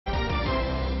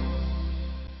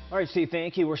All right, Steve,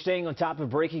 thank you. We're staying on top of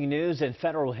breaking news in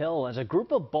Federal Hill as a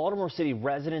group of Baltimore City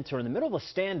residents are in the middle of a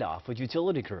standoff with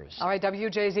utility crews. All right,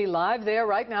 WJZ live there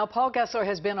right now. Paul Gessler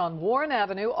has been on Warren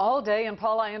Avenue all day. And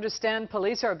Paul, I understand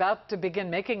police are about to begin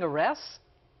making arrests.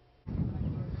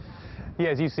 Yeah,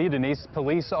 as you see, Denise,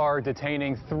 police are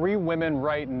detaining 3 women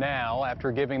right now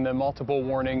after giving them multiple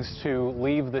warnings to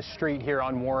leave the street here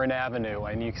on Warren Avenue.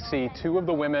 And you can see 2 of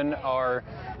the women are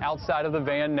outside of the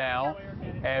van now,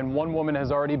 and 1 woman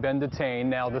has already been detained.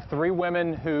 Now, the 3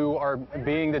 women who are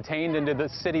being detained into the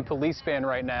city police van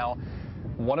right now,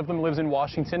 one of them lives in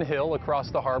Washington Hill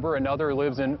across the harbor, another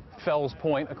lives in Fells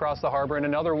Point across the harbor, and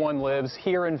another one lives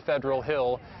here in Federal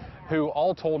Hill, who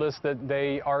all told us that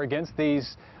they are against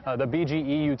these the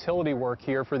BGE utility work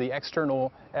here for the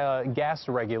external gas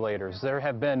regulators. There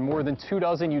have been more than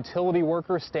 24 utility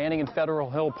workers standing in Federal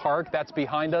Hill Park. That's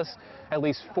behind us. At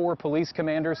least 4 police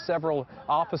commanders, several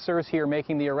officers here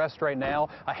making the arrest right now.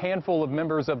 A handful of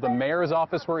members of the mayor's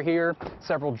office were here,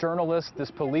 several journalists. This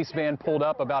police van pulled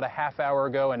up about a half hour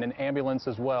ago, and an ambulance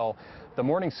as well. The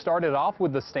morning started off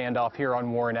with the standoff here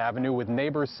on Warren Avenue, with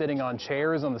neighbors sitting on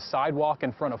chairs on the sidewalk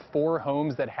in front of 4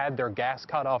 homes that had their gas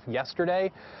cut off yesterday.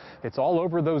 It's all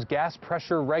over those gas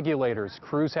pressure regulators.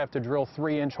 Crews have to drill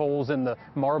 3-inch holes in the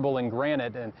marble and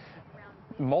granite, and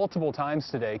multiple times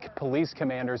today, police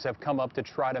commanders have come up to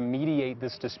try to mediate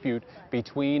this dispute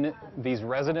between these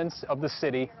residents of the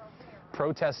city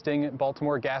protesting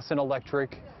Baltimore Gas and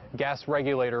Electric gas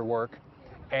regulator work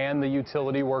and the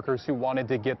utility workers who wanted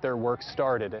to get their work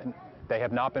started. And they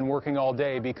have not been working all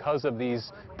day because of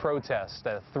these protests.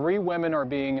 3 women are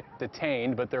being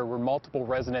detained, but there were multiple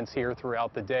residents here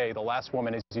throughout the day. The last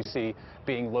woman, as you see,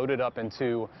 being loaded up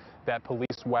into that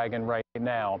police wagon right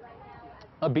now.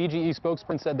 A BGE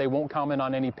spokesperson said they won't comment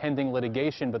on any pending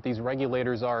litigation, but these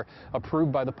regulators are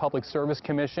approved by the Public Service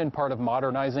Commission, part of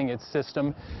modernizing its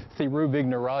system. Thiru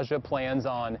Vignaraja plans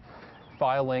on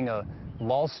filing a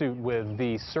lawsuit with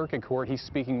the circuit court. He's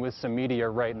speaking with some media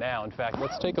right now. In fact,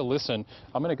 let's take a listen.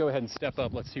 I'm going to go ahead and step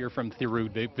up. Let's hear from Thiru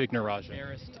Vignaraja.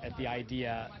 Embarrassed at the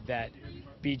idea that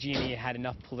BGE had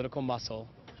enough political muscle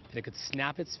that it could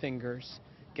snap its fingers,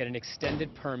 get an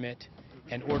extended permit,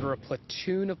 and order a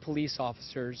platoon of police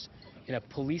officers in a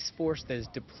police force that is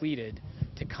depleted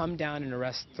to come down and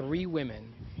arrest 3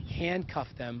 women, handcuff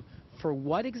them for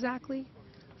what exactly?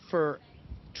 For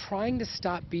trying to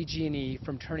stop BG&E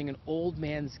from turning an old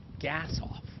man's gas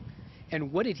off.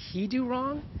 And what did he do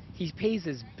wrong? He pays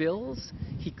his bills,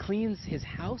 he cleans his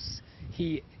house,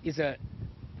 he is a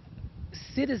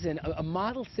citizen, a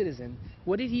model citizen.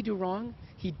 What did he do wrong?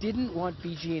 He didn't want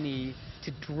BG&E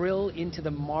to drill into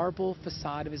the marble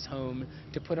facade of his home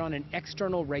to put on an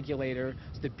external regulator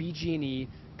so that BG&E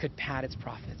could pad its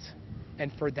profits.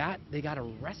 And for that, they got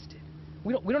arrested.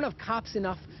 We don't have cops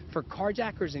enough for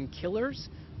carjackers and killers,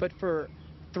 but for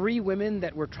 3 women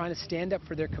that were trying to stand up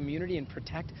for their community and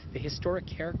protect the historic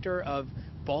character of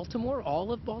Baltimore,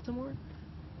 all of Baltimore,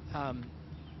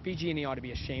 BG&E ought to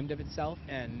be ashamed of itself,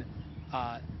 and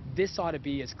this ought to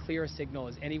be as clear a signal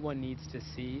as anyone needs to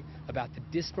see about the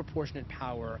disproportionate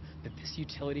power that this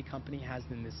utility company has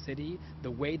in this city,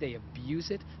 the way they abuse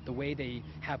it, the way they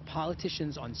have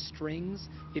politicians on strings.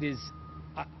 It is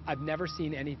I've never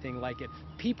seen anything like it.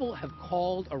 People have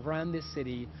called around this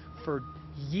city for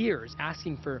years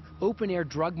asking for open-air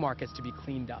drug markets to be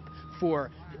cleaned up, for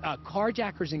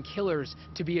carjackers and killers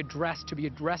to be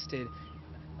arrested.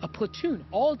 A platoon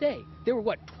all day. There were,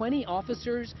 what, 20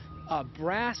 officers,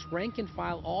 brass, rank and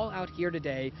file, all out here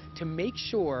today to make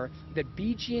sure that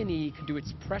BG&E can do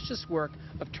its precious work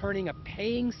of turning a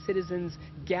paying citizen's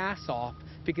gas off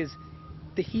because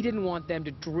he didn't want them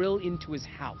to drill into his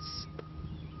house.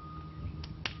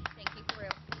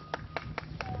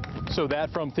 So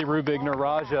that from Thiru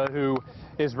Vignaraja, who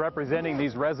is representing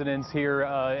these residents here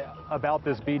about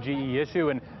this BGE issue.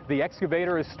 And the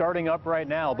excavator is starting up right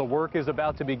now. The work is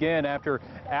about to begin after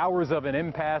hours of an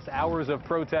impasse, hours of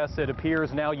protests. It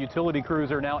appears now utility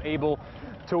crews are now able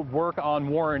to work on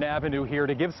Warren Avenue here.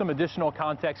 To give some additional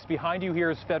context, behind you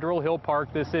here is Federal Hill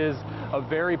Park. This is a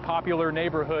very popular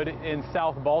neighborhood in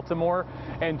South Baltimore,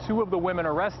 and 2 of the women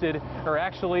arrested are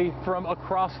actually from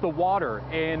across the water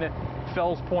in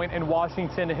Fells Point and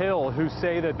Washington Hill, who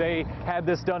say that they had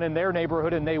this done in their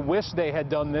neighborhood and they wish they had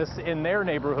done this in their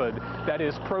neighborhood. That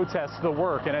is, protest the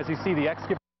work. And as you see, the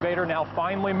excavator now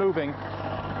finally moving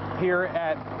here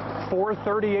at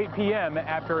 4:38 p.m.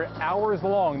 after hours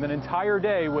long, an entire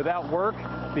day without work.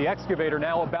 The excavator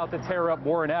now about to tear up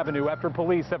Warren Avenue after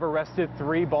police have arrested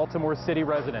 3 Baltimore City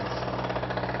residents.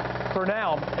 For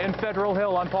now, in Federal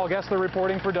Hill, I'm Paul Gessler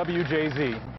reporting for WJZ.